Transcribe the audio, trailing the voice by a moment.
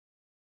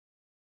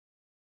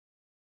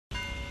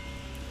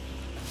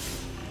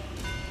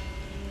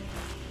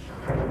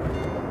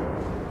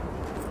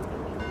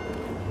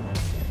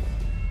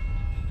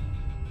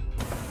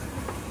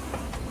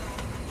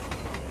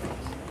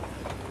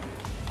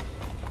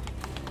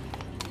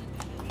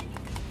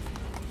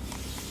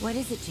What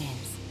is it,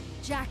 James?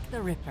 Jack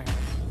the Ripper.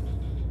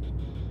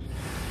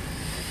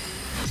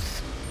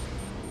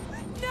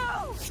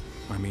 No!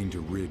 I mean to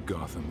rid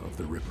Gotham of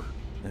the Ripper.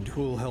 And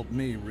who'll help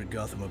me rid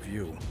Gotham of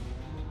you?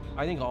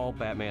 I think all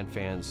Batman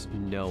fans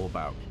know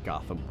about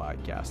Gotham by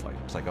Gaslight.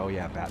 It's like, oh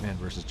yeah, Batman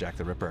versus Jack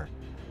the Ripper.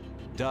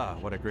 Duh,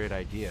 what a great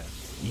idea.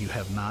 You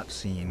have not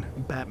seen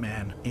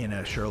Batman in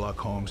a Sherlock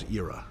Holmes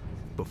era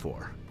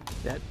before.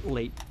 That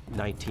late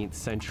 19th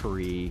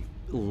century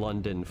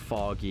London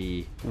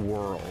foggy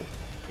world,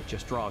 it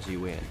just draws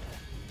you in.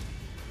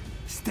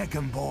 Stick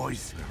 'em,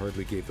 boys. I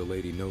hardly gave the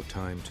lady no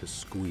time to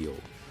squeal.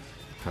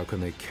 How can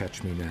they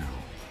catch me now?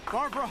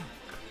 Barbara!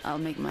 I'll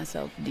make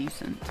myself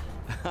decent.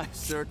 I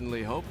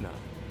certainly hope not.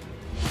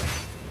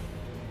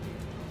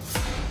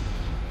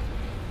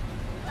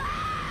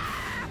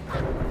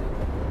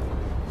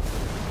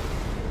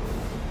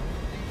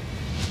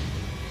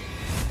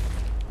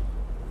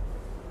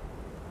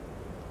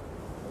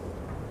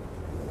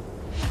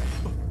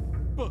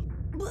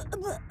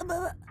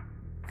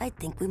 I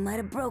think we might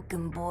have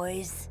broken,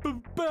 boys.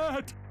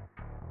 Bat!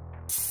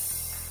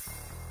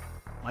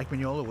 Mike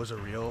Mignola was a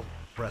real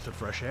breath of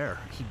fresh air.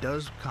 He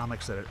does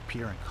comics that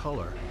appear in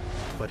color,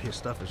 but his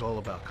stuff is all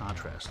about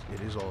contrast.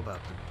 It is all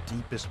about the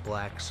deepest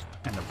blacks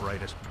and the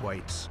brightest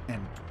whites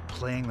and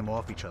playing them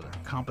off each other.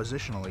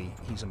 Compositionally,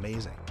 he's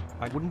amazing.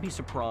 I wouldn't be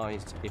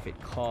surprised if it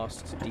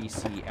costs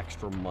DC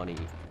extra money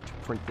to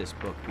print this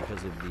book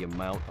because of the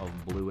amount of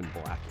blue and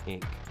black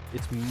ink.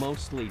 It's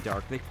mostly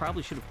dark. They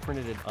probably should have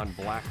printed it on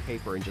black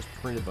paper and just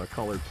printed the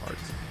colored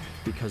parts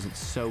because it's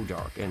so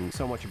dark, and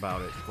so much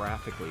about it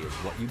graphically is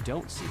what you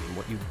don't see and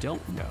what you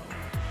don't know.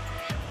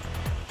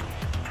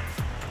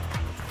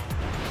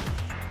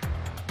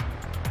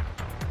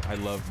 I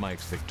love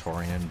Mike's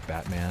Victorian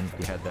Batman.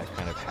 He had that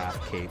kind of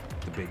half cape,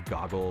 the big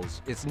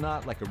goggles. It's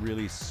not like a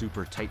really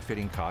super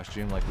tight-fitting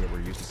costume like we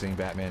were used to seeing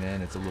Batman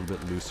in. It's a little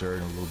bit looser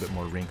and a little bit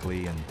more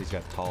wrinkly, and he's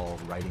got tall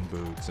riding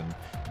boots and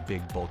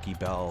big bulky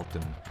belt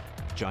and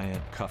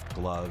giant cuffed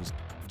gloves.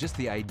 Just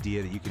the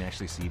idea that you can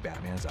actually see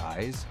Batman's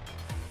eyes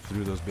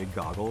through those big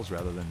goggles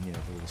rather than, you know,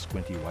 the little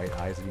squinty white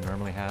eyes that he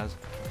normally has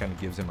kind of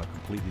gives him a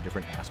completely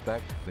different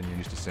aspect than you're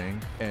used to seeing.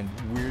 And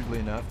weirdly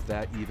enough,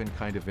 that even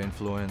kind of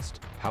influenced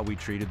how we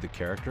treated the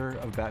character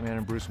of Batman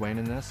and Bruce Wayne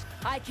in this.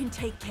 I can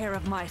take care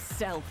of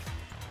myself.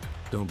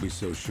 Don't be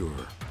so sure.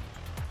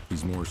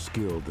 He's more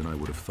skilled than I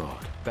would have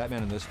thought.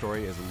 Batman in this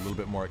story is a little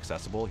bit more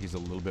accessible. He's a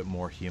little bit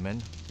more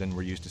human than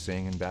we're used to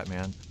seeing in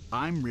Batman.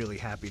 I'm really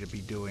happy to be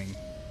doing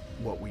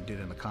what we did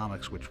in the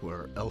comics, which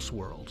were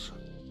Elseworlds.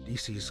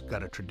 DC's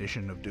got a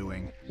tradition of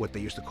doing what they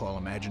used to call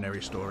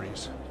imaginary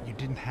stories. You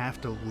didn't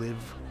have to live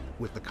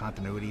with the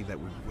continuity that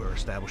we were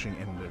establishing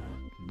in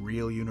the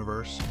real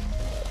universe.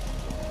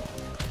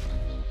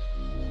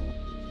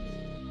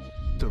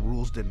 The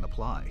rules didn't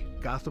apply.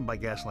 Gotham by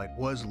Gaslight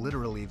was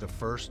literally the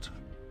first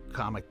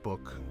comic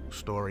book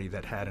story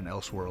that had an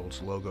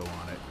Elseworlds logo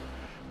on it,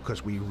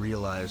 because we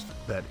realized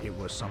that it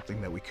was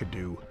something that we could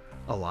do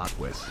a lot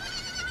with.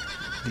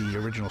 The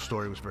original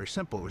story was very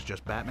simple. It was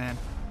just Batman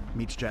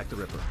meets Jack the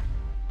Ripper.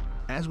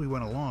 As we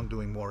went along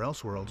doing more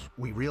Elseworlds,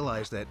 we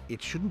realized that it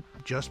shouldn't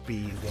just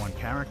be one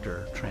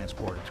character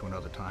transported to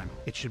another time.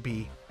 It should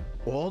be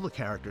all the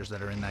characters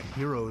that are in that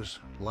hero's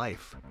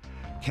life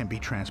can be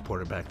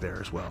transported back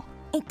there as well.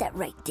 Ain't that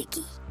right,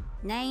 Dickie?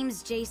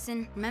 Names,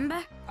 Jason,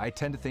 remember? I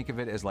tend to think of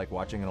it as like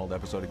watching an old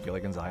episode of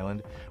Gilligan's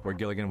Island, where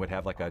Gilligan would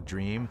have like a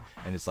dream,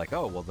 and it's like,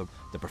 oh, well,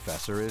 the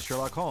professor is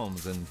Sherlock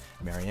Holmes, and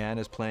Marianne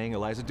is playing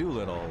Eliza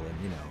Doolittle,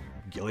 and, you know,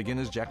 Gilligan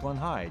is Jekyll and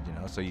Hyde, you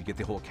know, so you get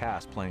the whole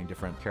cast playing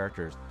different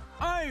characters.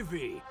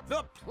 Ivy,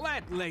 the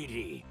plant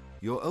lady.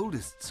 Your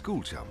oldest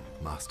school chum,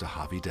 Master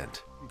Harvey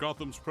Dent.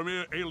 Gotham's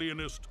premier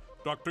alienist,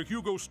 Dr.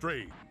 Hugo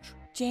Strange.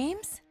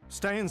 James?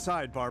 Stay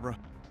inside, Barbara.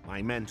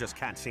 My men just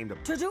can't seem to...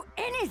 To do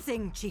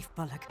anything, Chief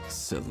Bullock.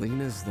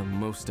 Selina's the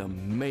most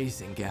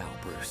amazing gal,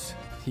 Bruce.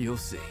 You'll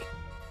see.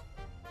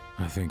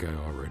 I think I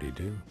already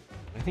do.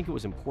 I think it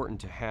was important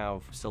to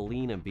have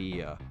Selina be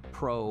a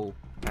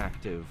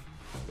proactive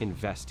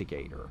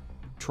investigator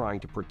trying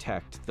to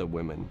protect the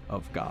women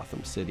of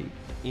Gotham City.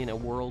 In a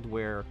world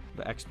where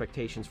the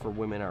expectations for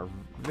women are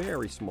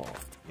very small,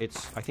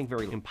 it's, I think,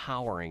 very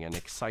empowering and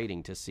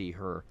exciting to see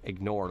her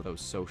ignore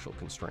those social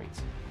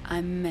constraints.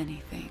 I'm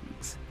many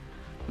things,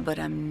 but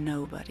I'm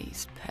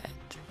nobody's pet.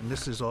 And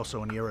this is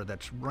also an era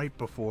that's right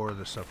before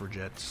the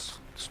suffragettes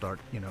start,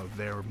 you know,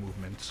 their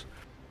movements.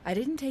 I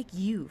didn't take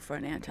you for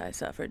an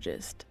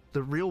anti-suffragist.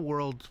 The real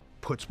world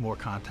puts more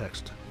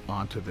context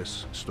onto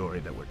this story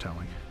that we're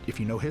telling.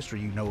 If you know history,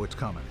 you know it's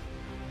coming.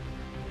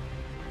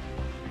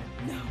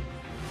 No.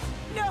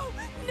 No!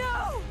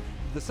 No!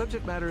 The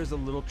subject matter is a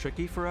little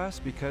tricky for us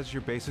because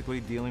you're basically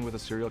dealing with a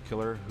serial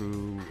killer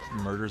who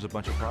murders a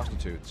bunch of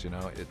prostitutes, you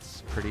know?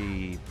 It's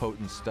pretty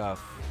potent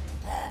stuff.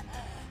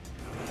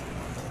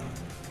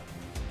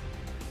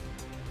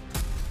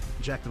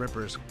 Jack the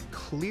Ripper is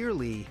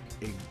clearly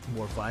a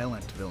more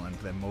violent villain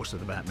than most of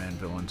the Batman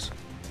villains.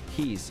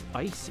 He's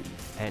icy,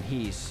 and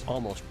he's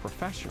almost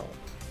professional.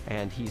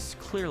 And he's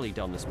clearly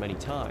done this many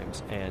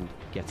times and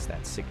gets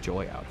that sick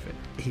joy out of it.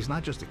 He's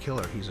not just a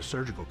killer, he's a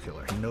surgical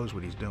killer. He knows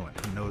what he's doing.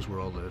 He knows where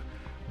all the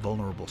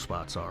vulnerable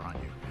spots are on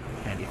you.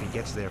 And if he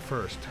gets there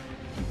first,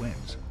 he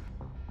wins.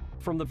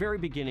 From the very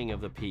beginning of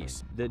the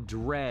piece, the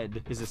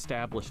dread is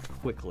established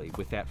quickly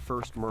with that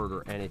first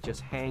murder, and it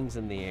just hangs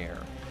in the air.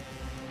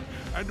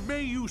 And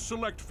may you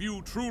select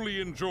few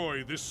truly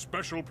enjoy this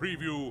special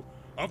preview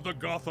of the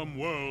Gotham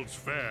World's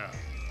Fair.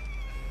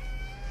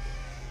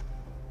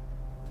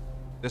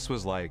 This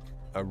was like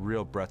a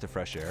real breath of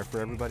fresh air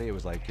for everybody. It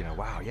was like, you know,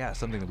 wow, yeah,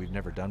 something that we've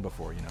never done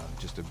before, you know,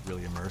 just to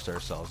really immerse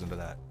ourselves into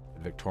that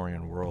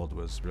Victorian world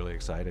was really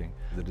exciting.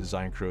 The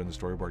design crew and the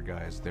storyboard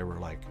guys, they were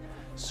like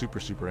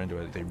super into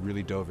it. They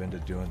really dove into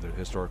doing the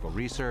historical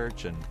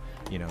research and,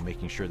 you know,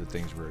 making sure that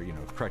things were, you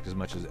know, correct as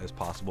much as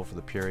possible for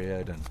the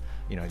period. And,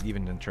 you know,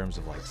 even in terms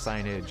of like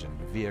signage and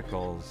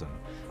vehicles and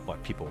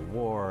what people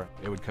wore,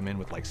 it would come in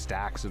with like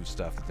stacks of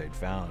stuff that they'd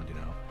found, you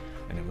know.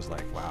 And it was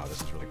like, wow,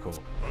 this is really cool.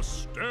 The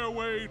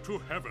Stairway to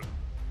Heaven.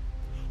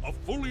 A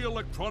fully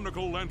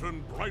electronical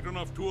lantern bright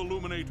enough to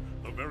illuminate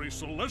the very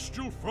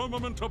celestial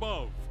firmament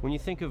above. When you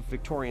think of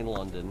Victorian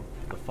London,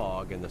 the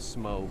fog and the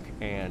smoke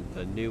and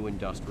the new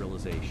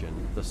industrialization,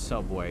 the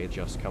subway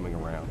just coming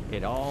around,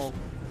 it all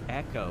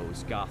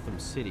echoes Gotham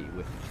City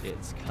with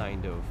its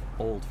kind of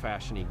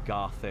old-fashioned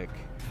Gothic,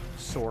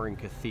 soaring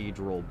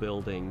cathedral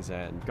buildings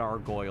and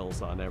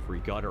gargoyles on every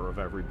gutter of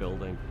every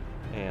building.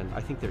 And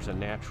I think there's a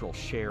natural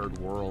shared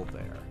world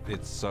there.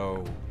 It's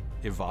so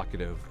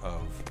evocative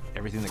of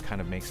everything that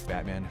kind of makes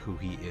Batman who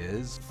he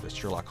is, the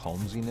Sherlock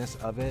Holmesiness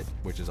of it,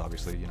 which is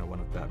obviously, you know, one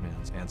of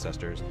Batman's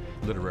ancestors,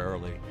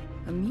 literarily.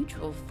 A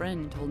mutual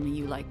friend told me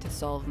you liked to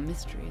solve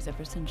mysteries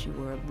ever since you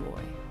were a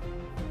boy.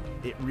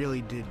 It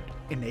really did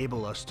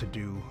enable us to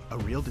do a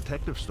real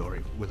detective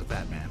story with a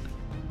Batman.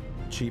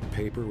 Cheap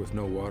paper with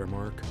no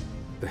watermark.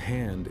 The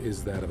hand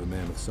is that of a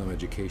man with some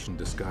education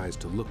disguised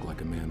to look like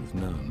a man with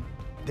none.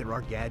 There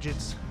are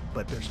gadgets,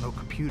 but there's no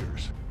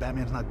computers.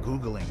 Batman's not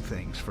Googling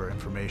things for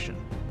information.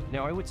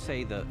 Now, I would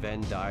say the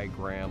Venn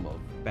diagram of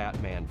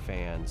Batman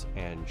fans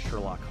and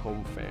Sherlock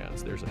Holmes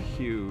fans, there's a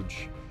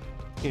huge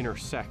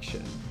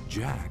intersection.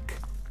 Jack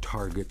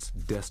targets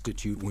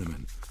destitute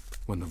women.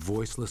 When the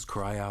voiceless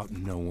cry out,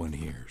 no one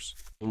hears.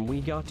 When we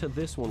got to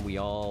this one, we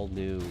all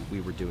knew we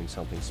were doing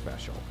something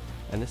special.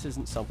 And this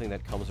isn't something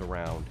that comes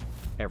around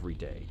every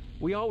day.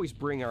 We always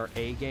bring our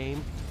A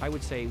game. I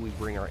would say we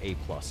bring our A+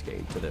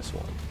 game to this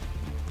one.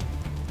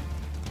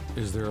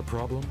 Is there a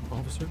problem,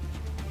 officer?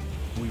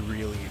 We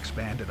really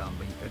expanded on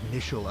the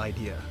initial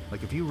idea.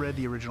 Like, if you read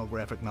the original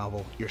graphic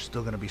novel, you're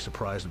still going to be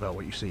surprised about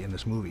what you see in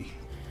this movie.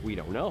 We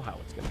don't know how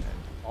it's going to end.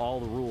 All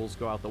the rules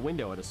go out the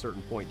window at a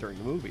certain point during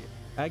the movie.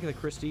 Agatha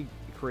Christie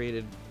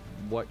created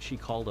what she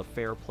called a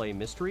fair play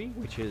mystery,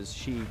 which is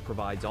she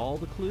provides all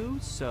the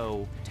clues.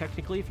 So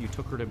technically, if you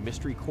took her to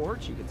mystery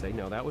court, she could say,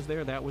 no, that was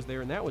there, and that was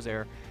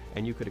there,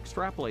 and you could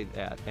extrapolate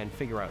that and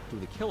figure out who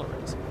the killer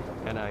is.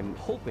 And I'm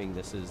hoping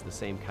this is the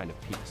same kind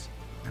of piece.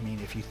 I mean,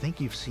 if you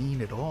think you've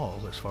seen it all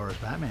as far as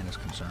Batman is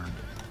concerned,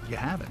 you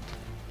haven't.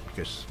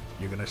 Because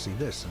you're going to see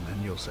this, and then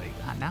you'll say,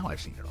 ah, now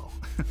I've seen it all.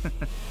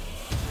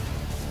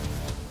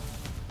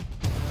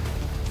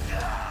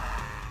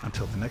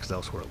 Until the next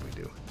Elseworld we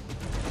do.